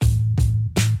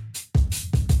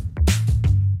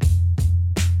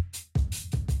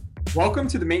Welcome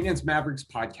to the Maintenance Mavericks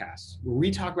podcast, where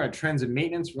we talk about trends in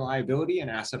maintenance, reliability,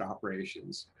 and asset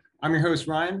operations. I'm your host,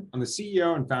 Ryan. I'm the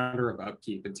CEO and founder of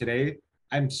Upkeep. And today,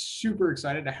 I'm super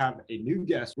excited to have a new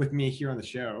guest with me here on the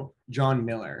show, John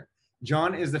Miller.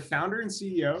 John is the founder and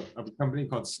CEO of a company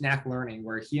called Snack Learning,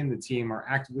 where he and the team are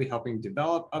actively helping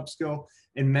develop, upskill,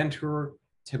 and mentor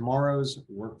tomorrow's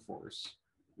workforce.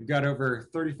 We've got over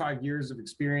 35 years of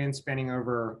experience spanning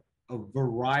over a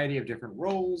variety of different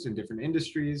roles in different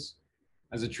industries.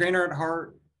 As a trainer at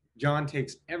heart, John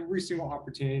takes every single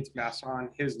opportunity to pass on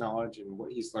his knowledge and what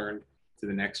he's learned to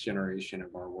the next generation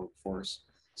of our workforce.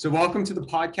 So welcome to the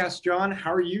podcast, John.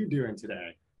 How are you doing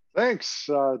today? Thanks.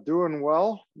 Doing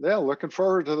well. Yeah, looking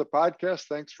forward to the podcast.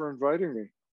 Thanks for inviting me.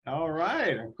 All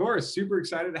right. Of course. Super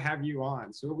excited to have you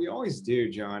on. So what we always do,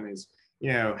 John, is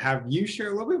have you share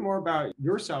a little bit more about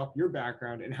yourself, your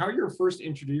background, and how you were first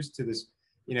introduced to this,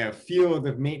 field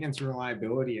of maintenance and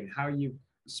reliability, and how you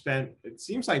spent, it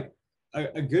seems like,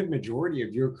 a good majority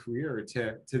of your career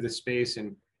to the space,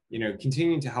 and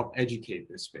continuing to help educate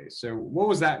this space. So what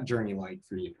was that journey like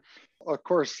for you? Of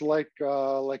course, like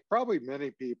probably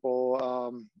many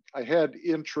people, I had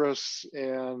interests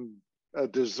and a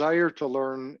desire to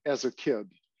learn as a kid.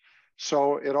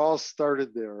 So it all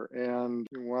started there. And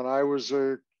when I was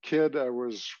a kid, I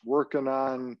was working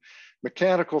on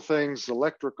mechanical things,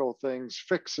 electrical things,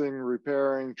 fixing,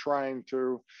 repairing, trying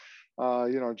to,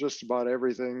 just about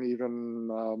everything, even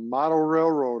model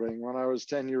railroading when I was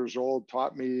 10 years old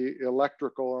taught me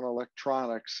electrical and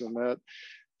electronics, and that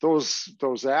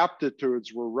those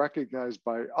aptitudes were recognized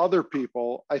by other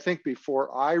people, I think,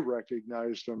 before I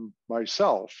recognized them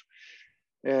myself.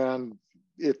 And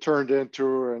it turned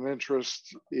into an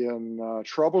interest in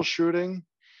troubleshooting.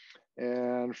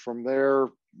 And from there,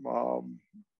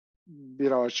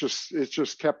 it's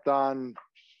just kept on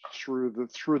through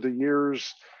the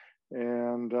years.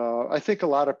 And I think a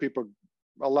lot of people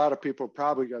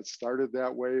probably got started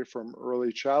that way from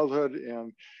early childhood.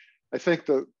 And I think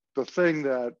the thing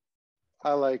that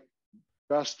I like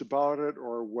best about it,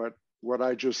 or what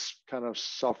I just kind of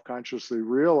self-consciously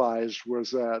realized,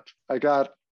 was that I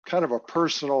got kind of a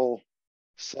personal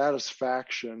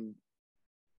satisfaction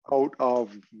out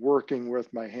of working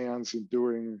with my hands and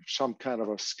doing some kind of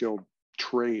a skilled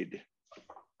trade.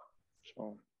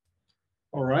 So.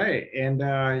 All right. And,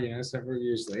 several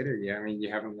years later, you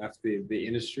haven't left the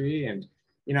industry. And,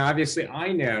 obviously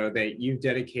I know that you've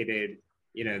dedicated,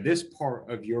 this part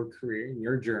of your career and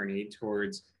your journey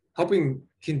towards helping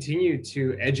continue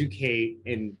to educate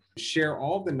and share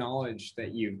all the knowledge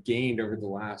that you've gained over the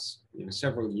last,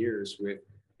 several years with,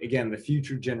 again, the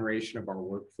future generation of our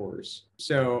workforce.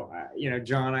 So,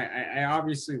 John, I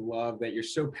obviously love that you're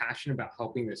so passionate about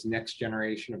helping this next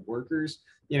generation of workers.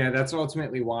 That's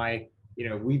ultimately why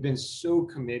we've been so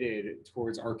committed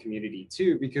towards our community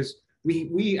too, because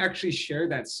we actually share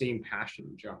that same passion,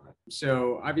 John.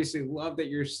 So obviously love that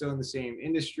you're still in the same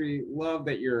industry, love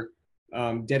that you're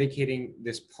dedicating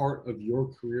this part of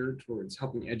your career towards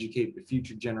helping educate the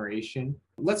future generation.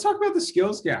 Let's talk about the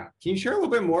skills gap. Can you share a little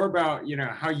bit more about,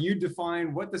 how you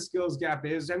define what the skills gap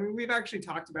is? I mean, we've actually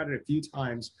talked about it a few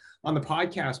times on the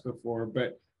podcast before,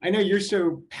 but I know you're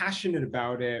so passionate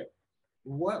about it.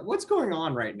 What's going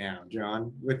on right now,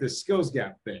 John, with the skills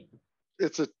gap thing?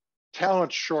 It's a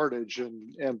talent shortage,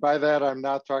 and by that I'm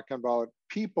not talking about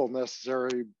people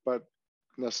necessarily, but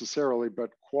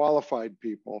qualified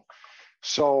people.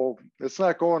 So it's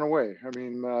not going away. I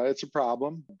mean, it's a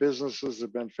problem. Businesses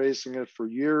have been facing it for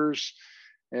years,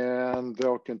 and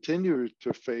they'll continue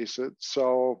to face it.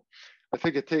 So I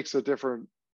think it takes a different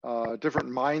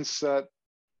mindset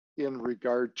in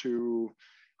regard to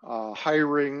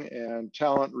hiring and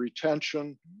talent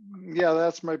retention. Yeah,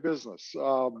 that's my business.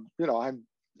 I'm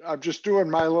just doing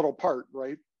my little part,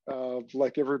 right?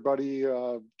 Like everybody,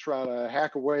 trying to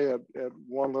hack away at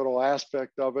one little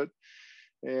aspect of it.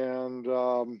 And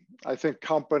I think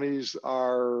companies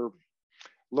are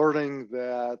learning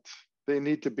that they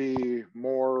need to be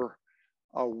more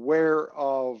aware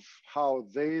of how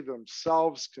they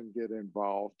themselves can get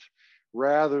involved,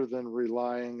 rather than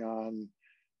relying on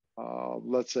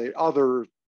let's say, other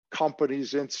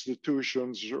companies,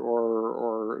 institutions,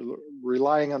 or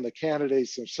relying on the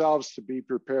candidates themselves to be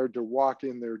prepared to walk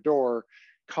in their door.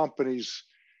 Companies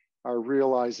are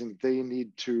realizing they need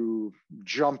to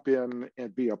jump in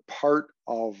and be a part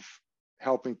of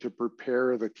helping to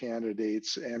prepare the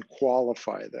candidates and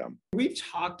qualify them. We've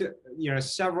talked,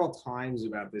 several times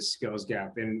about this skills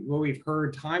gap, and what we've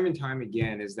heard time and time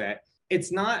again is that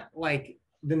it's not like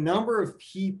the number of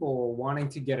people wanting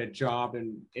to get a job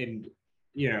and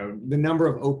the number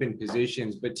of open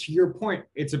positions, but to your point,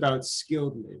 it's about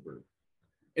skilled labor.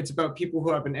 It's about people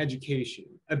who have an education,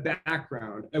 a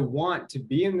background, a want to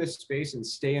be in this space and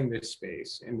stay in this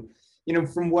space. And,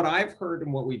 from what I've heard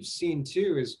and what we've seen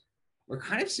too, is we're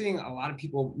kind of seeing a lot of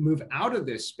people move out of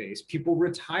this space. People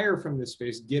retire from this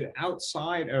space, get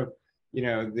outside of,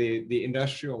 the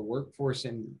industrial workforce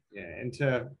and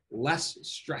into less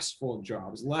stressful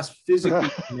jobs, less physically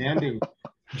demanding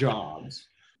jobs.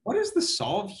 What is the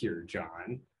solve here,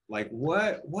 John? Like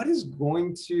what is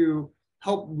going to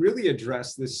help really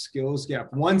address this skills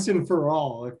gap once and for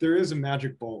all, if there is a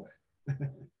magic bullet?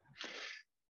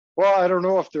 Well, I don't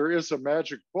know if there is a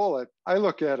magic bullet. I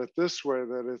look at it this way,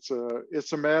 that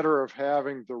it's a matter of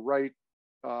having the right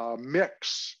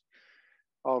mix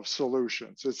of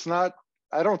solutions.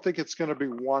 I don't think it's going to be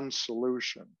one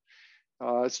solution.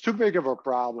 It's too big of a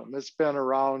problem. It's been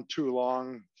around too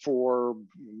long for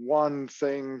one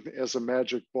thing as a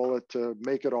magic bullet to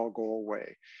make it all go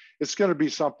away. It's going to be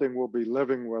something we'll be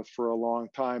living with for a long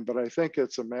time, but I think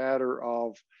it's a matter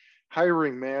of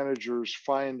hiring managers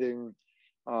finding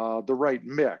the right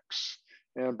mix.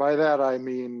 And by that, I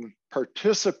mean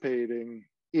participating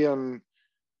in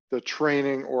the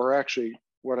training, or actually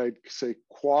what I'd say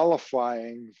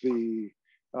qualifying the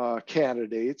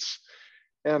candidates.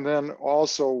 And then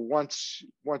also once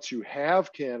you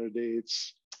have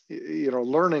candidates,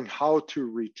 learning how to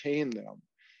retain them.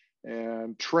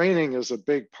 And training is a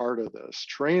big part of this.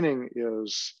 Training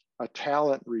is a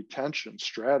talent retention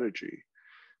strategy.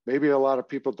 Maybe a lot of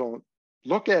people don't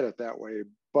look at it that way,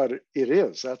 but it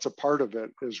is. That's a part of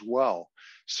it as well.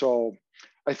 So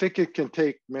I think it can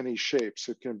take many shapes.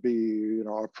 It can be,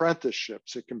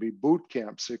 apprenticeships. It can be boot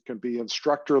camps. It can be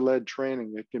instructor-led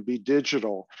training. It can be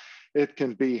digital. It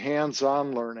can be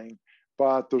hands-on learning.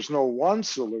 But there's no one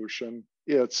solution.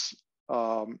 It's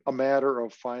a matter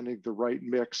of finding the right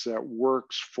mix that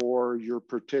works for your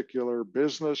particular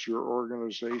business, your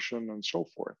organization, and so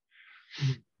forth.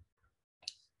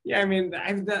 Yeah, I mean,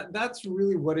 that's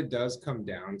really what it does come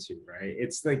down to, right?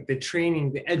 It's like the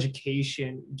training, the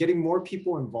education, getting more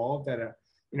people involved at a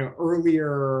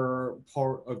earlier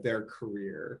part of their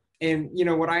career. And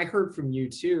what I heard from you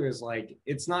too is like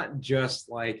it's not just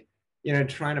like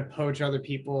trying to poach other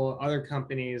people, other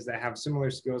companies that have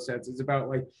similar skill sets. It's about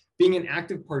like being an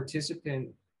active participant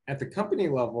at the company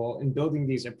level and building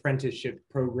these apprenticeship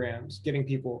programs, getting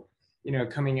people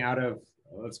coming out of,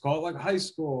 let's call it like high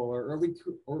school or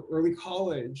early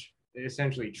college,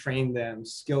 essentially train them,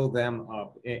 skill them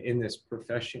up in this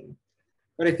profession.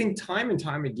 But I think time and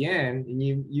time again, and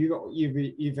you've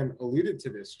even alluded to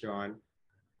this, John,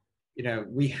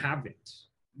 we haven't.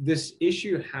 This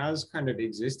issue has kind of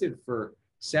existed for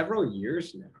several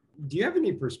years now. Do you have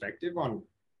any perspective on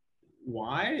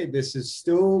why this has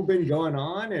still been going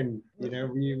on? And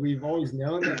we've always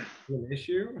known that it's an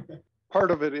issue.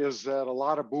 Part of it is that a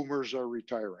lot of boomers are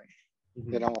retiring.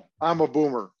 Mm-hmm. I'm a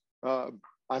boomer.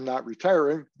 I'm not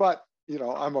retiring, but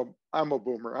I'm a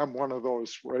boomer. I'm one of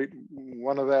those, right?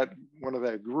 One of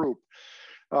that group.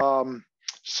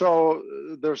 So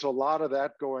there's a lot of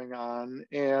that going on,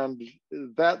 and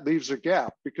that leaves a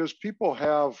gap because people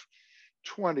have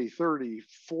 20, 30,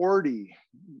 40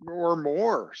 or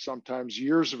more sometimes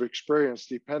years of experience,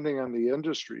 depending on the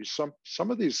industry.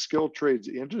 Some of these skilled trades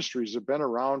industries have been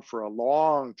around for a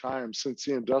long time, since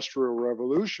the Industrial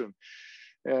Revolution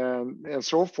and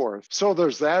so forth. So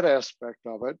there's that aspect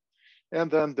of it.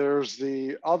 And then there's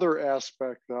the other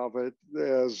aspect of it,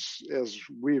 as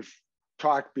we've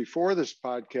talked before this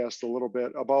podcast a little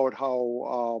bit about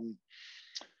how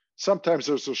sometimes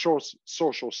there's a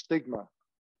social stigma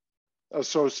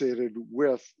associated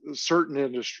with certain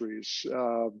industries.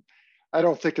 I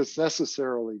don't think it's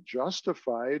necessarily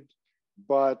justified,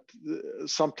 but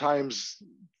sometimes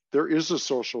there is a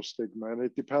social stigma, and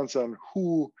it depends on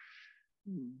who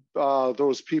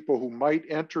those people who might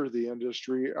enter the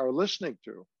industry are listening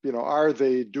to. Are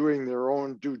they doing their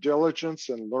own due diligence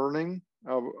and learning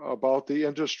about the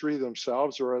industry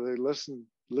themselves, or are they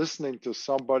listening to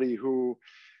somebody who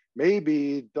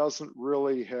maybe doesn't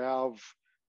really have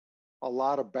a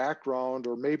lot of background,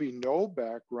 or maybe no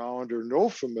background or no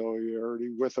familiarity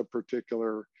with a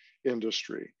particular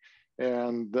industry?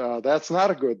 And that's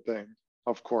not a good thing,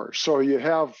 of course. So you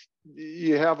have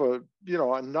a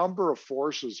number of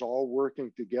forces all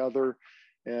working together.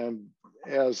 And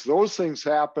as those things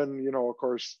happen, of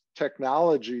course,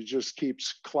 technology just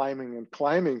keeps climbing and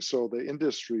climbing. So the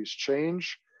industries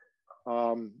change.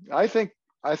 I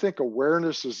think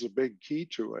awareness is a big key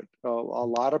to it. A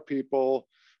lot of people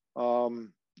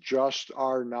just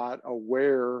are not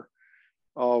aware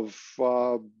of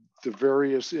the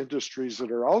various industries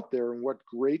that are out there and what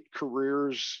great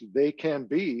careers they can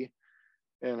be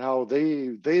and how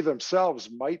they themselves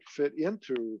might fit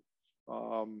into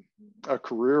a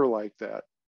career like that.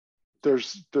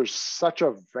 There's such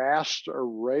a vast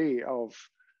array of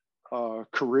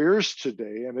careers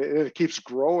today, and it keeps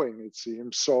growing, it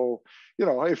seems. So,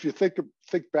 if you think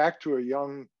back to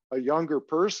a younger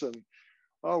person,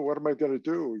 oh, what am I going to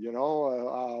do?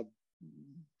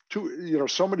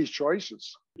 So many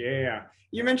choices. Yeah.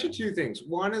 You mentioned two things.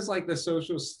 One is like the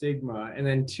social stigma, and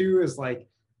then two is like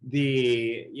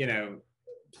the,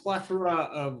 plethora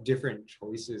of different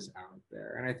choices out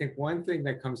there. And I think one thing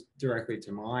that comes directly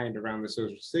to mind around the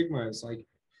social stigma is like,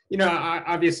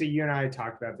 obviously you and I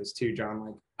talked about this too, John.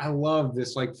 Like, I love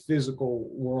this like physical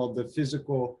world, the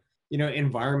physical,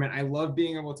 environment. I love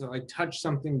being able to like touch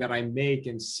something that I make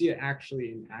and see it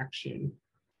actually in action.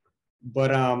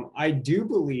 But I do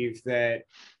believe that,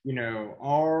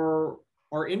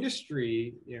 our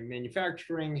industry,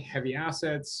 manufacturing, heavy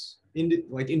assets,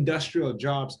 like industrial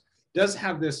jobs, does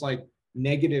have this like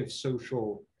negative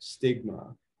social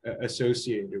stigma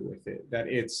associated with it. That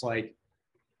it's like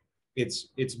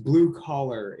it's blue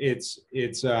collar, it's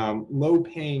low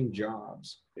paying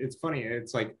jobs. It's funny.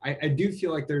 It's like I do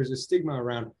feel like there's a stigma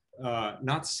around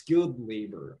not skilled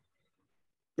labor,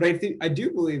 but I do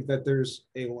believe that there's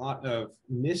a lot of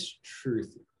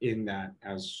mistruth in that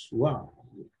as well.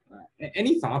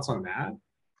 Any thoughts on that?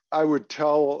 I would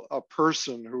tell a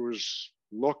person who is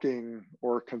looking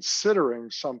or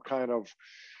considering some kind of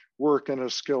work in a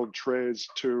skilled trades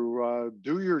to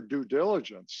do your due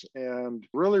diligence and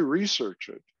really research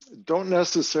it. Don't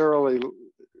necessarily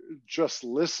just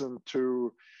listen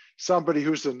to somebody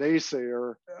who's a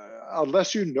naysayer.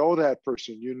 Unless you know that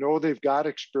person, they've got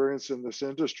experience in this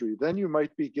industry, then you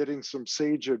might be getting some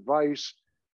sage advice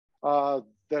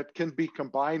that can be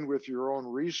combined with your own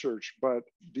research. But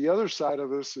the other side of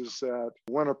this is that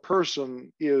when a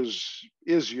person is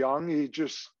young,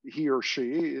 he or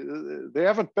she, they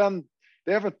haven't been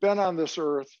on this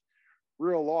earth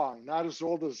real long, not as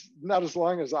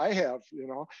long as I have.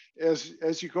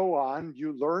 As you go on,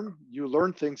 you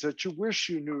learn things that you wish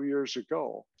you knew years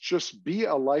ago. Just be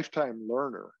a lifetime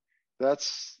learner.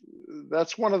 That's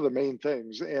one of the main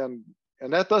things.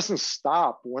 And that doesn't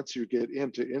stop once you get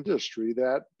into industry.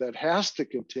 That has to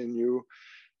continue.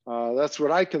 That's what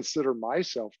I consider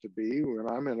myself to be. When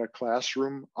I'm in a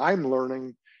classroom, I'm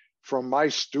learning from my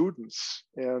students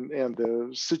and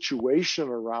the situation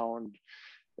around,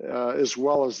 as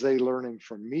well as they learning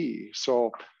from me.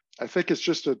 So I think it's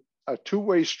just a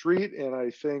two-way street. And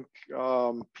I think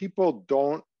people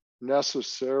don't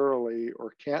necessarily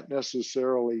or can't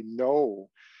necessarily know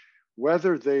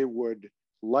whether they would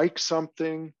like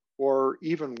something or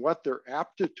even what their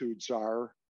aptitudes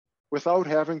are without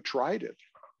having tried it.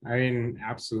 I mean,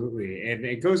 absolutely. And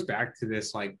it goes back to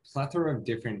this like plethora of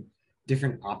different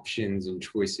options and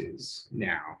choices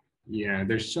now.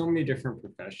 There's so many different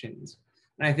professions.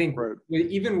 And I think Right.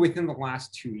 Even within the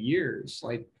last 2 years,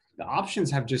 like the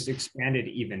options have just expanded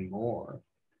even more,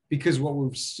 because what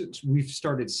we've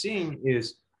started seeing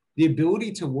is the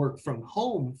ability to work from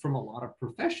home from a lot of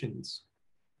professions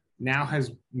now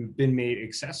has been made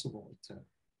accessible to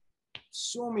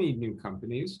so many new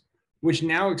companies, which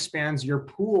now expands your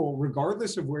pool,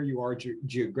 regardless of where you are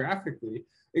geographically.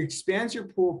 It expands your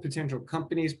pool of potential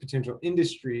companies, potential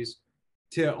industries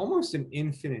to almost an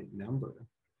infinite number.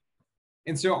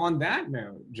 And so on that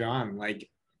note, John, like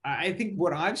I think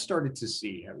what I've started to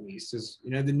see at least is,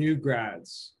 the new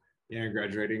grads,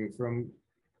 graduating from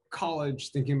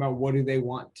college, thinking about what do they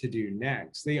want to do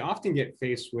next. They often get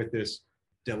faced with this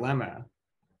dilemma.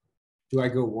 Do I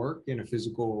go work in a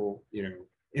physical,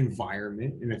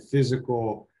 environment, in a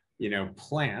physical,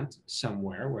 plant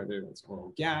somewhere, whether that's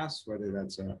oil gas, whether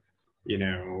that's a,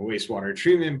 wastewater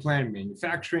treatment plant,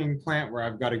 manufacturing plant, where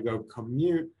I've got to go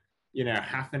commute,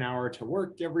 half an hour to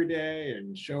work every day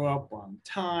and show up on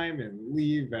time and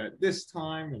leave at this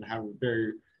time and have a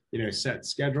very, set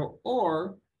schedule?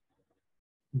 Or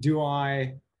do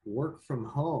I work from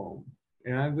home?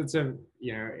 And that's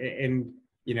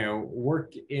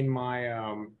work in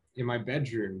my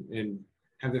bedroom and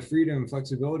have the freedom and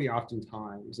flexibility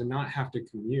oftentimes and not have to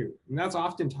commute. And that's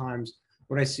oftentimes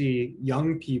what I see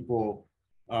young people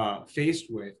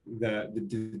faced with,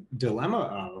 the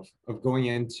dilemma of going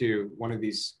into one of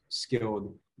these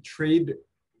skilled trade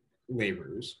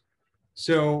labors.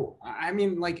 So, I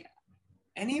mean, like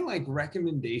any like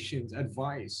recommendations,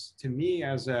 advice to me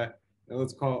as a,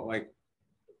 let's call it like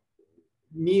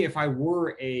me, if I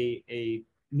were a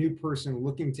new person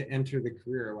looking to enter the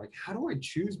career, like how do I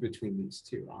choose between these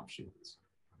two options?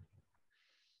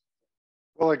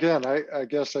 Well, again, I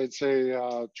guess I'd say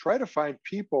try to find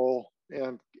people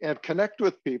and connect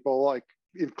with people. Like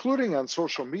including on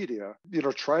social media,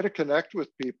 try to connect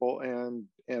with people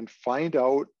and find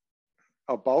out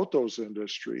about those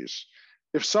industries.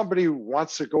 If somebody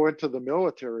wants to go into the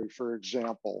military, for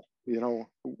example,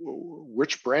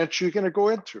 which branch are you going to go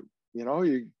into?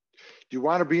 Do you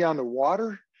want to be on the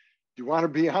water? Do you want to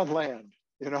be on land?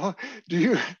 Do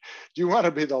you want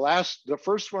to be the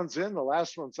first one's in, the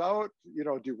last one's out?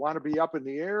 Do you want to be up in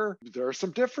the air? There are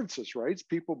some differences, right?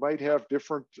 People might have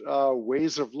different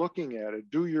ways of looking at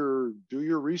it. Do your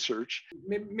research.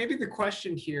 Maybe the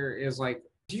question here is like,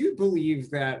 do you believe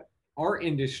that our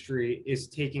industry is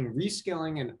taking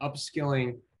reskilling and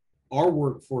upskilling our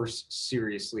workforce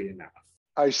seriously enough?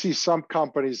 I see some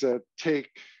companies that take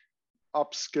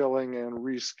upskilling and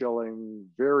reskilling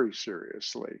very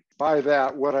seriously. By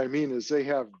that, what I mean is they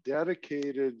have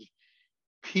dedicated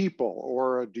people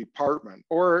or a department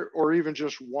or even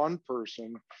just one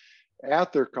person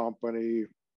at their company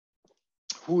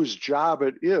whose job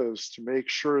it is to make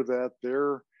sure that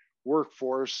their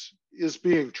workforce is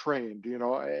being trained,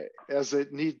 as they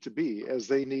need to be.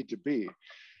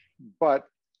 But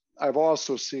I've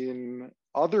also seen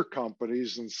other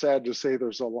companies, and sad to say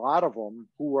there's a lot of them,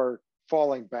 who are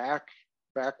falling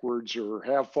backwards or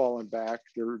have fallen back.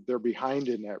 They're behind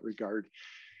in that regard.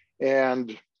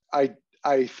 And I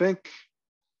think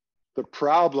the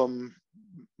problem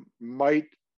might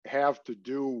have to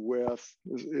do with,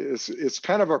 it's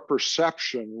kind of a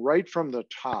perception right from the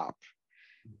top.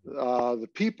 The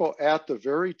people at the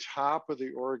very top of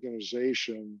the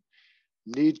organization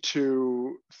need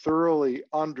to thoroughly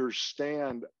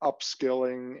understand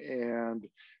upskilling and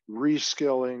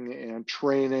reskilling and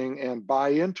training and buy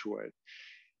into it.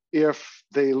 If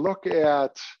they look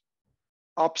at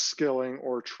upskilling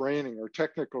or training or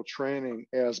technical training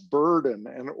as burden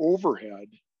and overhead,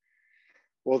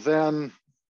 well, then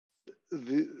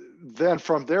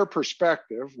from their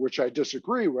perspective, which I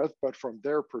disagree with, but from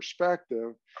their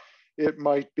perspective, it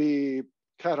might be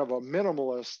kind of a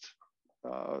minimalist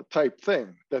type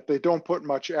thing, that they don't put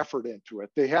much effort into it.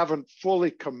 They haven't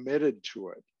fully committed to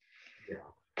it. Yeah.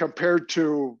 Compared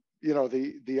to,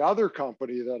 the other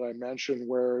company that I mentioned,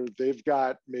 where they've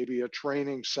got maybe a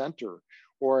training center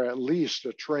or at least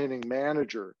a training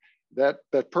manager, that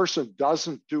person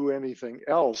doesn't do anything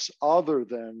else other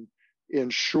than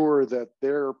ensure that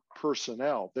their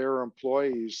personnel, their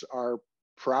employees, are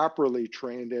properly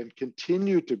trained and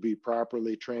continue to be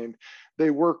properly trained. They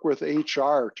work with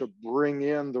HR to bring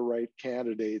in the right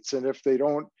candidates. And if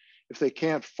they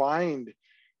can't find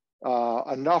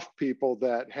enough people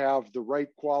that have the right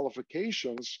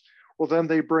qualifications, well, then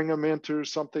they bring them into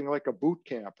something like a boot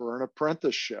camp or an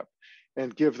apprenticeship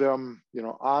and give them,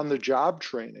 on the job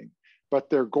training. But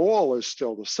their goal is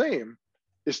still the same,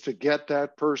 is to get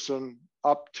that person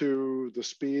up to the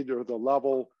speed or the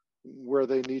level where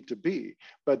they need to be.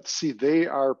 But see, they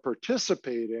are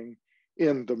participating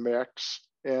in the mix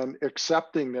and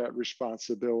accepting that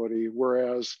responsibility,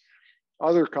 whereas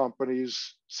other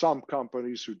companies, some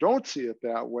companies who don't see it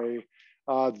that way,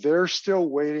 they're still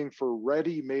waiting for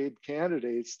ready-made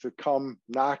candidates to come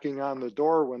knocking on the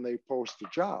door when they post a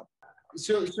job.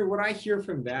 So what I hear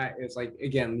from that is, like,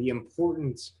 again, the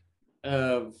importance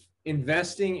of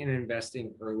investing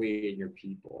early in your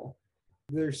people.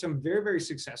 There's some very, very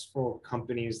successful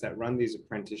companies that run these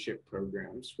apprenticeship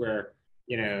programs where,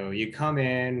 you come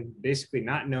in basically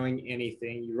not knowing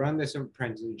anything. You run this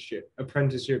apprenticeship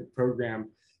program,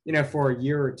 for a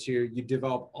year or two, you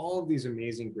develop all of these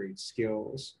amazing, great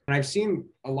skills. And I've seen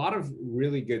a lot of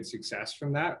really good success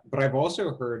from that, but I've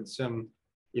also heard some,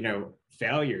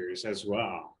 failures as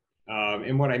well.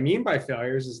 And what I mean by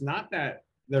failures is not that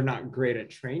they're not great at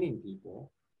training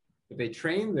people, but they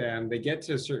train them, they get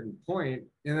to a certain point,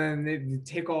 and then they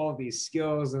take all of these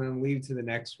skills and then leave to the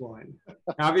next one.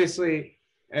 Obviously,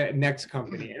 next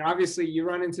company. And obviously you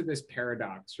run into this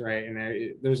paradox, right?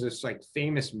 And there's this like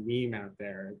famous meme out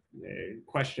there,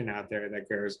 question out there that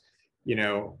goes,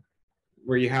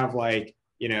 where you have like,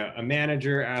 a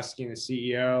manager asking the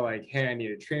CEO, like, hey, I need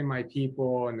to train my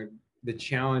people. And the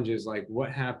challenge is like,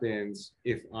 what happens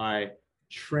if I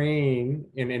train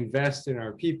and invest in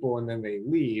our people and then they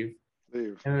leave?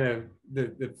 And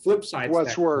the flip side.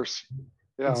 What's worse?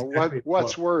 Yeah. Exactly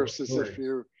what's worse is if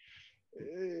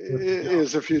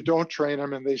you don't train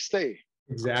them and they stay.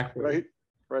 Exactly.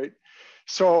 Right.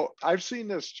 So I've seen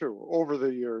this too over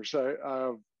the years.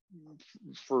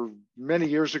 For many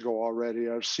years ago already,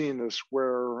 I've seen this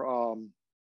where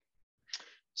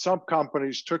some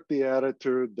companies took the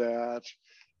attitude that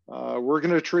we're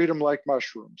going to treat them like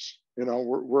mushrooms.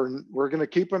 We're going to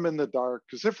keep them in the dark,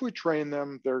 because if we train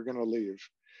them, they're going to leave.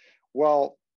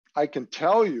 Well, I can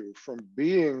tell you from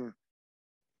being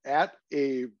at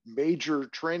a major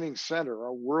training center,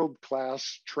 a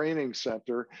world-class training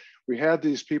center. We had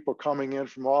these people coming in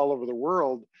from all over the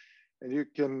world, and you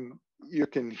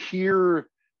can hear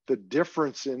the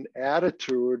difference in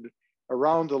attitude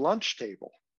around the lunch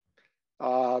table.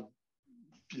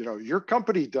 You know, your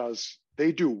company does,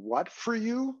 they do what for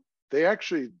you? They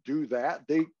actually do that.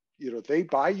 They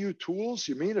buy you tools.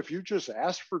 You mean if you just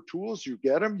ask for tools, you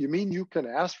get them? You mean you can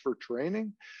ask for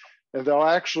training and they'll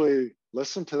actually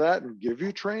listen to that and give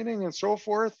you training and so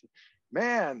forth?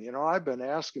 Man, you know, I've been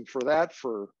asking for that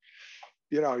for,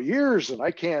 you know, years, and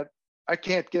I can't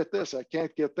get this, I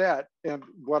can't get that. And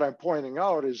what I'm pointing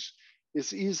out is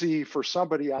it's easy for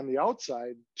somebody on the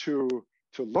outside to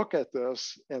look at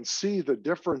this and see the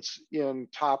difference in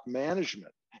top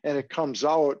management. And it comes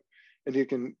out, and you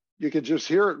can just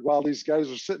hear it while these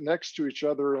guys are sitting next to each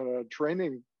other in a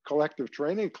collective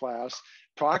training class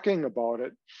talking about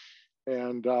it.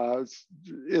 And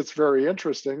it's very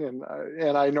interesting,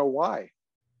 and I know why.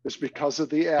 It's because of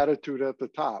the attitude at the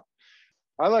top.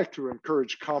 I like to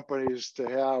encourage companies to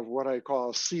have what I call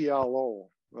a CLO,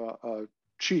 a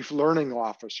Chief Learning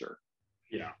Officer.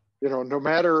 Yeah. You know, no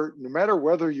matter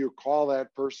whether you call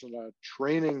that person a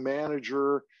training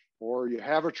manager or you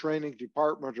have a training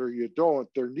department or you don't,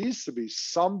 there needs to be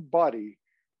somebody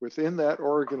within that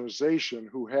organization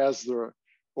who has the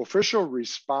official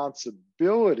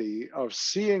responsibility of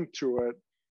seeing to it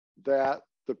that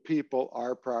the people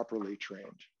are properly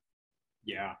trained.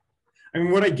 Yeah. I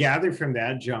mean, what I gather from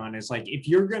that, John, is like, if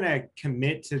you're going to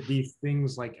commit to these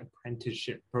things like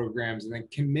apprenticeship programs and then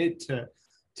commit to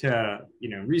you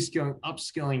know, reskilling,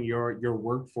 upskilling your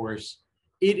workforce,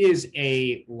 it is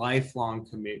a lifelong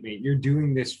commitment. You're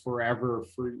doing this forever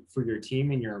for your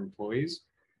team and your employees.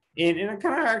 And it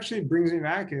kind of actually brings me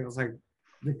back. And it's like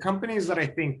the companies that I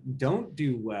think don't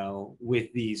do well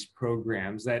with these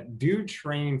programs, that do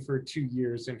train for 2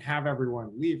 years and have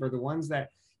everyone leave, are the ones that,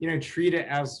 you know, treat it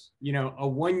as, you know, a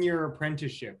 1-year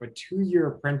apprenticeship, a 2-year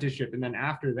apprenticeship. And then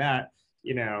after that,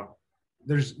 you know,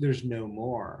 there's no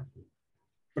more.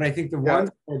 But I think the ones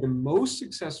that are the most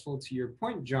successful, to your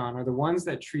point, John, are the ones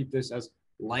that treat this as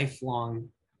lifelong,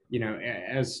 you know,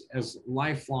 as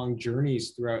lifelong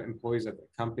journeys throughout employees at the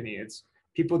company. It's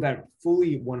people that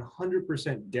fully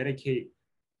 100% dedicate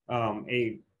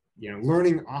a, you know,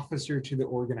 learning officer to the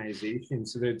organization,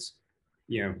 so that it's,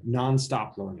 you know,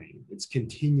 nonstop learning. It's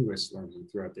continuous learning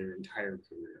throughout their entire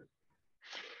career.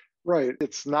 Right.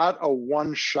 It's not a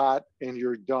one shot and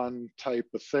you're done type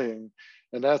of thing.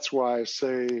 And that's why I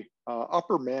say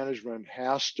upper management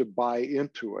has to buy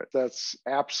into it. That's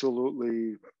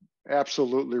absolutely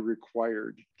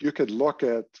required. You could look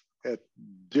at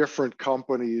different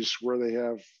companies where they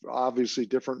have obviously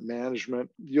different management.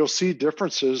 You'll see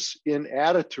differences in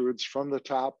attitudes from the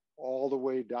top all the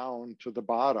way down to the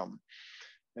bottom.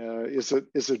 Is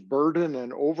it burden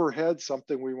and overhead,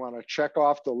 something we want to check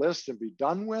off the list and be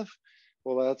done with?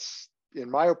 Well, that's, in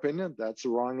my opinion, that's the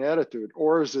wrong attitude.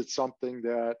 Or is it something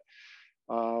that,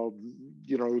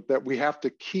 you know, that we have to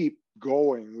keep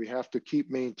going, we have to keep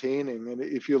maintaining? And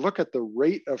if you look at the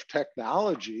rate of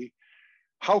technology,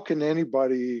 how can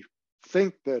anybody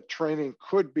think that training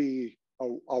could be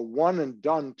a one and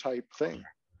done type thing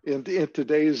in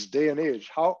today's day and age?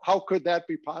 How could that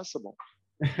be possible?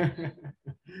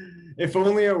 If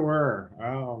only it were.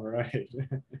 All right.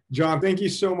 John, thank you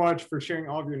so much for sharing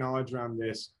all of your knowledge around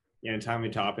this, you know, timely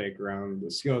topic around the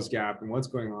skills gap and what's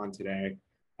going on today.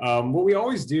 What we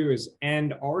always do is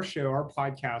end our show, our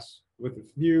podcast, with a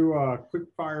few quick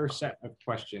fire set of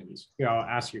questions. I'll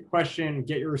ask you a question,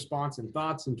 get your response and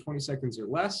thoughts in 20 seconds or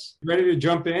less. Ready to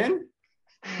jump in?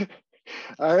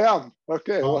 I am.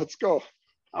 Okay, let's go.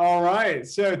 All right.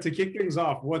 So to kick things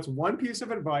off, what's one piece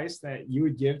of advice that you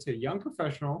would give to a young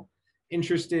professional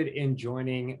interested in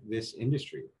joining this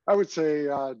industry? I would say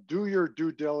do your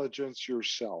due diligence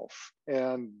yourself,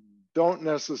 and don't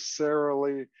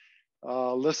necessarily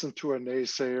listen to a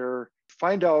naysayer.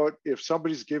 Find out if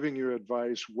somebody's giving you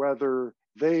advice, whether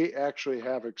they actually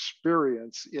have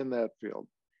experience in that field.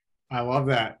 I love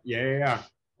that. Yeah.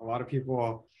 A lot of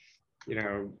people, you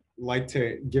know, like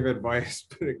to give advice,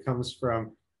 but it comes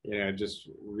from, you know, just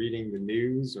reading the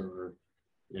news or,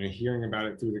 you know, hearing about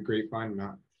it through the grapevine,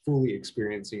 not fully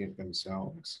experiencing it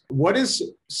themselves. What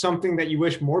is something that you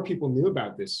wish more people knew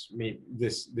about this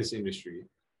industry?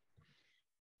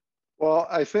 Well,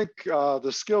 I think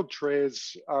the skilled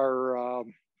trades are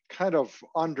kind of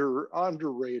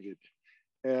underrated.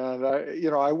 And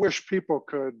I wish people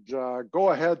could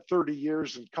go ahead 30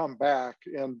 years and come back,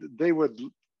 and they would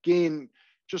gain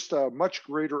just a much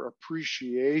greater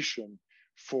appreciation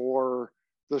for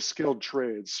the skilled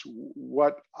trades.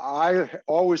 What I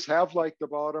always have liked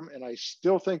about them, and I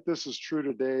still think this is true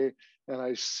today, and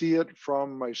I see it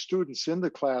from my students in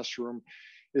the classroom,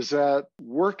 is that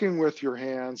working with your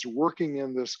hands, working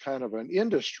in this kind of an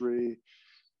industry,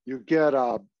 you get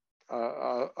a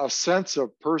sense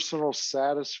of personal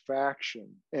satisfaction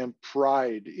and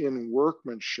pride in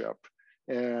workmanship.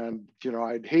 And, you know,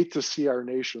 I'd hate to see our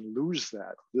nation lose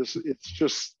that. It's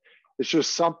just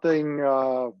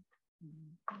something,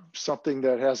 something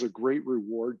that has a great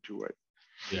reward to it.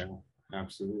 Yeah,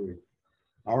 absolutely.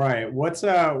 All right. What's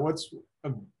a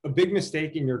big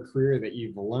mistake in your career that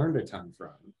you've learned a ton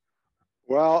from?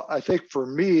 Well, I think for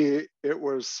me, it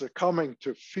was succumbing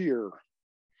to fear.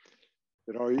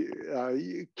 You know,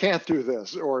 you can't do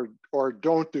this, or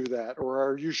don't do that, or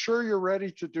are you sure you're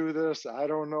ready to do this? I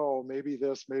don't know, maybe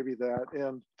this, maybe that.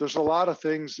 And there's a lot of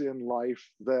things in life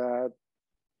that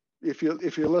if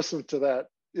you listen to that,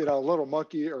 you know, little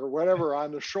monkey or whatever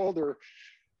on the shoulder,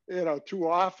 you know, too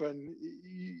often,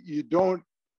 you don't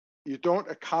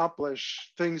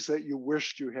accomplish things that you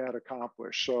wished you had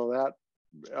accomplished. So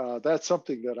that's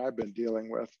something that I've been dealing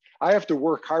with. I have to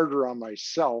work harder on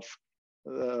myself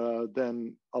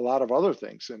than a lot of other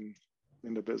things in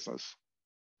the business.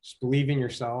 Just believe in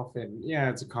yourself. And yeah,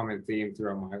 it's a common theme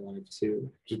throughout my life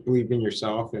too. Just believe in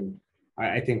yourself. And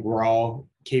I think we're all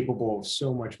capable of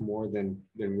so much more than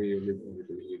we originally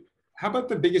believe. How about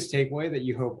the biggest takeaway that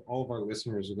you hope all of our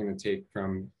listeners are going to take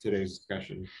from today's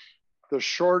discussion? The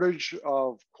shortage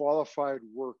of qualified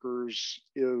workers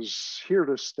is here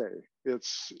to stay.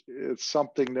 It's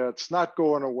something that's not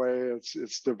going away.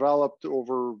 It's developed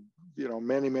over, you know,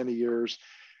 many years,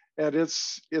 and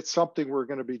it's something we're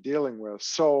going to be dealing with.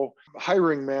 So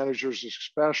hiring managers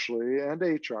especially, and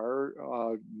HR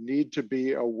need to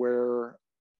be aware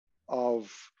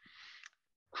of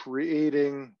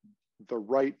creating the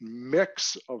right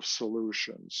mix of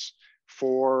solutions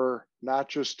for not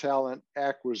just talent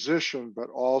acquisition, but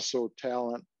also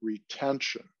talent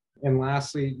retention. And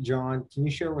lastly, John, can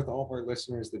you share with all of our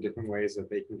listeners the different ways that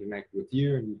they can connect with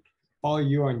you and follow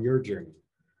you on your journey?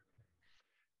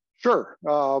 Sure.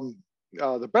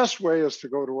 The best way is to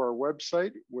go to our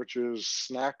website, which is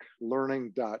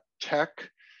snacklearning.tech.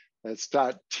 That's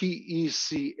 .tech.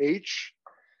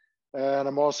 And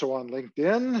I'm also on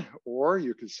LinkedIn, or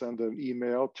you can send an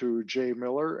email to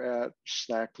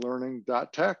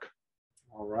jmiller@snacklearning.tech.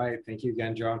 All right. Thank you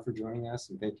again, John, for joining us.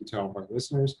 And thank you to all of our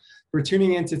listeners for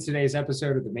tuning in to today's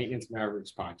episode of the Maintenance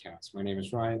Mavericks podcast. My name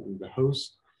is Ryan. I'm the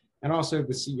host and also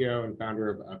the CEO and founder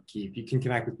of Upkeep. You can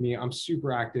connect with me. I'm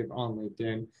super active on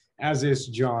LinkedIn, as is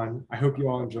John. I hope you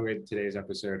all enjoyed today's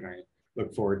episode, and I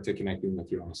look forward to connecting with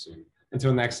you all soon.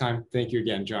 Until next time, thank you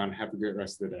again, John. Have a great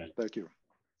rest of the day. Thank you.